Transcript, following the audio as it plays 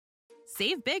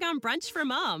Save big on brunch for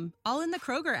mom, all in the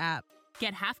Kroger app.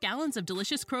 Get half gallons of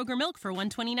delicious Kroger milk for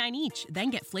 $1.29 each. Then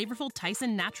get flavorful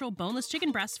Tyson natural boneless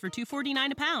chicken breasts for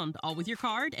 $2.49 a pound, all with your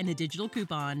card and a digital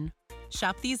coupon.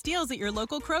 Shop these deals at your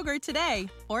local Kroger today,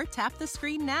 or tap the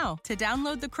screen now to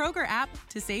download the Kroger app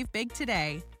to save big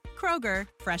today. Kroger,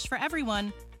 fresh for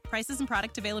everyone. Prices and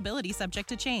product availability subject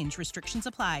to change. Restrictions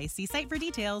apply. See site for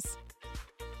details.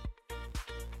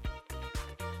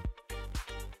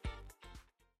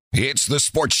 It's the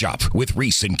Sports Shop with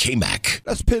Reese and Kmac.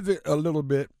 Let's pivot a little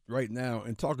bit right now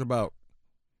and talk about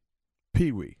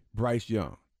Pee Wee, Bryce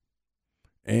Young,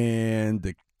 and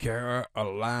the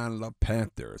Carolina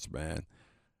Panthers, man.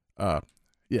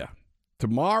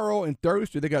 Tomorrow and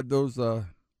Thursday they got those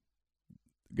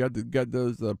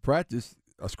practice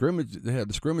scrimmage. They had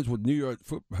the scrimmage with New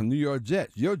York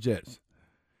Jets, your Jets,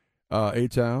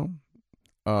 A-Town,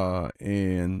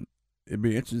 and it'd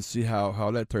be interesting to see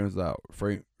how that turns out.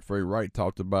 Frank Wright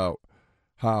talked about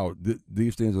how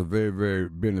these things are very, very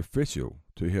beneficial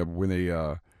to him when they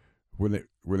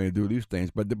do these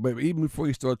things. But even before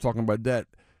you started talking about that,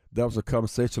 there was a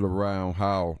conversation around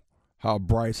how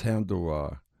Bryce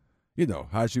handled,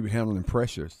 how she be handling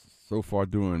pressure so far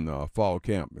during fall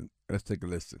camp. And let's take a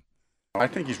listen. I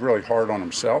think he's really hard on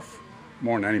himself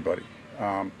more than anybody.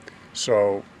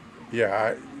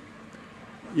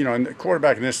 In the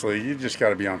quarterback in this league, you just got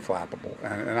to be unflappable.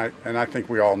 And I think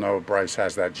we all know Bryce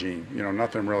has that gene.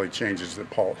 Nothing really changes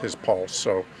his pulse.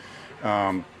 So,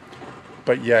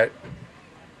 but yet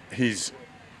he's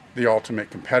the ultimate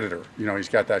competitor. He's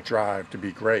got that drive to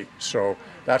be great. So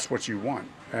that's what you want.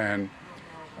 And,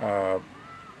 and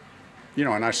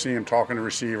I see him talking to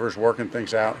receivers, working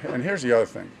things out. And here's the other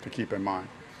thing to keep in mind.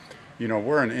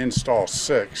 We're an install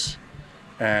 6,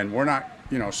 and we're not,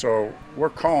 so we're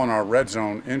calling our red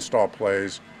zone install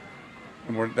plays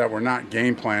and that we're not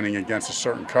game planning against a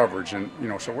certain coverage. And,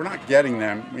 so we're not getting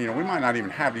them. We might not even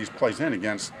have these plays in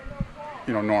against,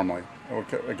 normally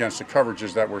against the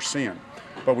coverages that we're seeing.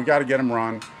 But we got to get them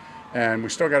run, and we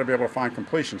still got to be able to find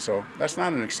completion. So that's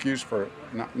not an excuse for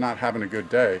not having a good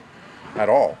day at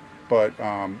all. But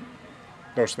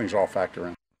those things all factor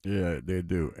in. Yeah, they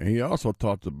do. And he also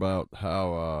talked about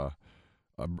how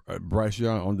Bryce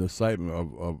Young on the excitement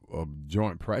of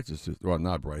joint practices. Well,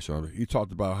 not Bryce Young. He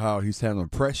talked about how he's handling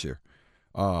pressure.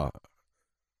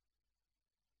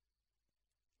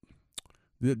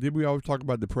 Did we always talk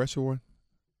about the pressure one?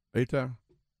 A-Town?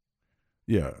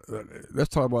 Yeah. Let's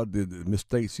talk about the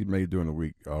mistakes he made during the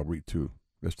week 2.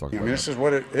 Let's talk about this is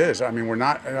what it is. We're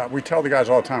not. We tell the guys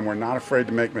all the time, we're not afraid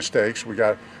to make mistakes.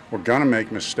 We're gonna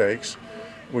make mistakes.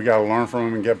 We got to learn from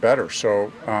them and get better.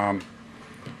 So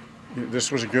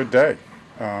this was a good day.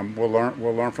 We'll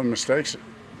learn from the mistakes.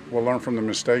 We'll learn from the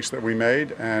mistakes that we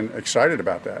made, and excited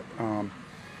about that.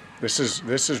 This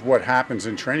is what happens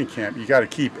in training camp. You got to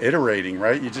keep iterating,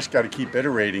 right? You just got to keep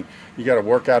iterating. You got to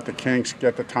work out the kinks,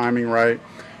 get the timing right,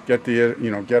 get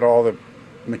all the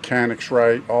mechanics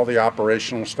right, all the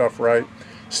operational stuff right.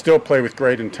 Still play with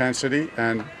great intensity,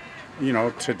 and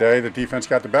today the defense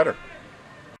got the better.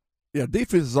 Yeah,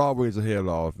 defense is always ahead of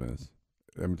the offense.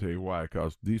 Let me tell you why.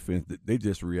 Because defense, they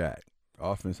just react.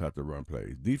 Offense have to run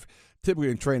plays. Typically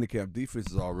in training camp,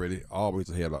 defense is always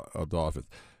ahead of the offense.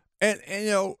 And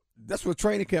that's what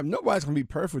training camp. Nobody's gonna be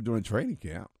perfect during training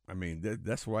camp.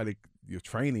 That's why you're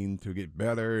training to get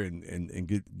better and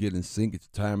get in sync, get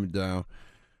your timing down.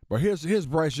 But here's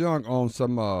Bryce Young on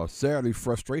some Saturday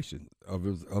frustration of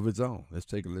his own. Let's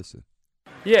take a listen.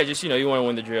 Yeah, just, you want to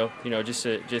win the drill. Just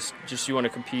you want to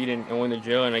compete and win the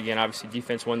drill. And, again, obviously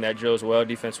defense won that drill as well.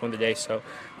 Defense won the day. So,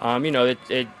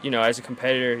 as a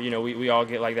competitor, we all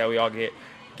get like that. We all get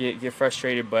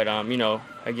frustrated. But,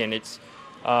 again, it's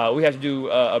we have to do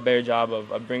a better job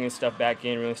of bringing stuff back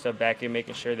in, reeling stuff back in,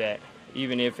 making sure that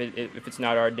even if it's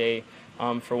not our day,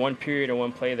 for one period or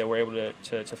one play that we're able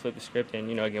to flip the script. And,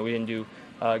 again, we didn't do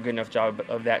a good enough job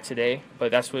of that today,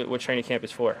 but that's what training camp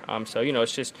is for. So,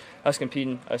 it's just us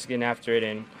competing, us getting after it,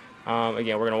 and,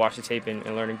 again, we're going to watch the tape and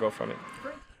learn and grow from it.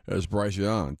 That's Bryce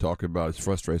Young talking about his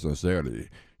frustration on Saturday.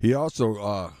 He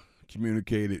also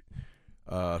communicated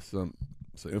some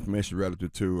information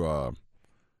relative to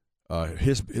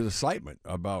his excitement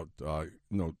about,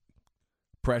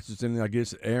 practicing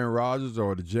against Aaron Rodgers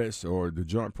or the Jets or the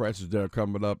joint practices that are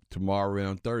coming up tomorrow and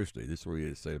on Thursday. This is what he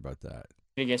had to say about that.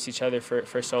 Against each other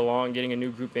for so long, getting a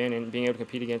new group in and being able to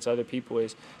compete against other people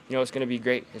is, it's going to be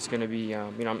great. It's going to be,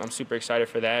 I'm super excited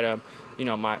for that.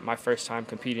 My first time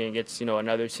competing against,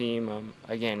 another team.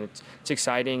 Again, it's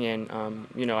exciting, and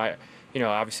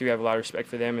obviously we have a lot of respect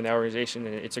for them and the organization,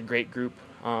 and it's a great group.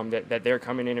 that they're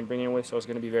coming in and bringing in with. So it's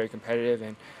going to be very competitive.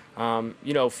 And,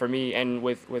 you know, for me and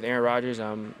with Aaron Rodgers,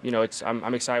 you know,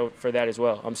 I'm excited for that as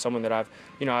well. I'm someone that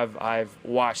I've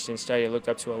watched and studied and looked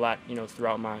up to a lot, you know,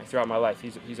 throughout my life.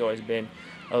 He's always been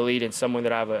a lead and someone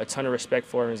that I have a ton of respect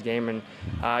for in his game. And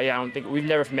I don't think we've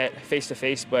never met face to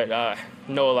face, but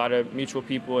know a lot of mutual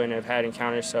people and have had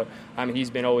encounters. So I mean, he's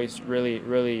been always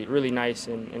really nice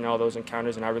in all those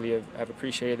encounters, and I really have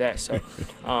appreciated that. So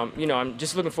you know, I'm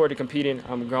just looking forward to competing.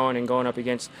 I'm growing and going up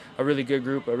against a really good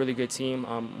group, a really good team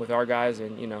with our guys,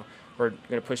 and you know, we're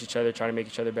going to push each other, try to make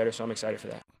each other better. So I'm excited for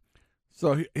that.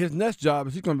 So his next job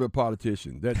is he's going to be a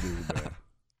politician. That dude, man.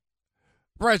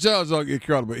 Bryce Young's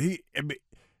incredible.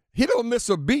 He don't miss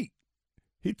a beat.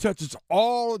 He touches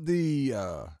all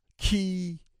the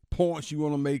key points you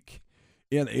want to make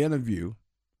in an interview.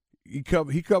 He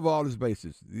cover all his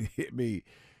bases. I mean,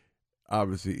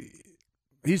 obviously,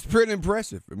 he's pretty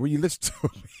impressive. And when you listen to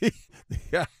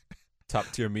him, top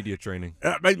tier media training.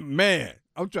 Man,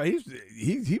 I'm trying.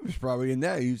 He was probably in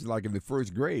that. He was like in the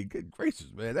first grade. Good gracious,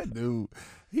 man, that dude.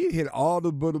 He hit all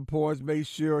the bullet points. Made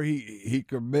sure he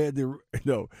commended,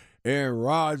 Aaron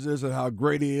Rodgers and how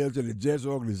great he is in the Jets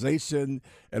organization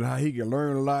and how he can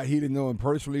learn a lot. He didn't know him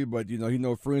personally, but, he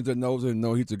know friends that knows him and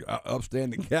know he's an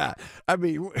upstanding guy. I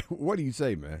mean, what do you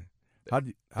say, man?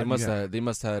 They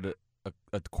must have had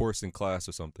a course in class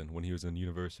or something when he was in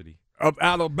university. Of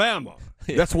Alabama.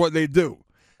 Yeah. That's what they do.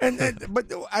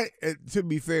 But to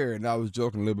be fair, and I was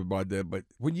joking a little bit about that, but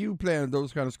when you play in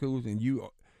those kind of schools and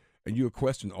you're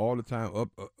questioned all the time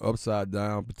upside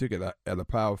down, particularly at a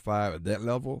Power 5 at that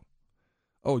level,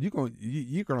 you're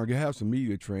gonna have some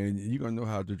media training. You're gonna know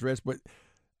how to dress. But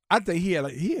I think he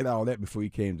had all that before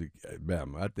he came to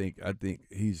Alabama. I think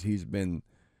he's been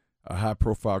a high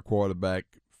profile quarterback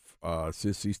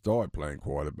since he started playing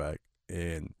quarterback,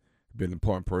 and been an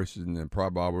important person and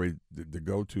probably always the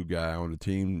go-to guy on the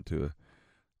team to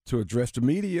address the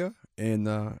media. And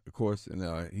of course,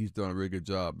 he's done a really good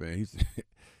job, man. He's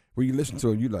when you listen to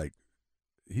him, you like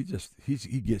he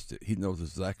gets it. He knows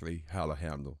exactly how to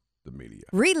handle the media.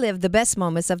 Relive the best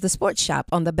moments of the Sports Shop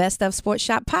on the Best of Sports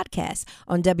Shop podcast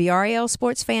on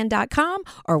WRLSportsFan.com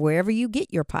or wherever you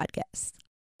get your podcasts.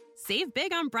 Save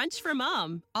big on brunch for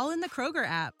mom, all in the Kroger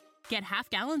app. Get half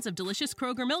gallons of delicious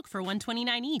Kroger milk for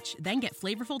 $1.29 each. Then get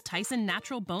flavorful Tyson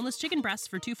natural boneless chicken breasts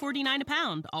for $2.49 a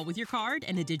pound, all with your card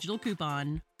and a digital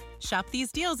coupon. Shop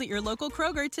these deals at your local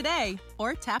Kroger today,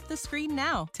 or tap the screen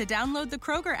now to download the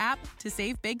Kroger app to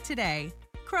save big today.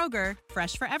 Kroger,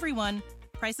 fresh for everyone.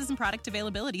 Prices and product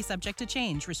availability subject to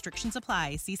change. Restrictions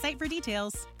apply. See site for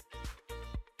details.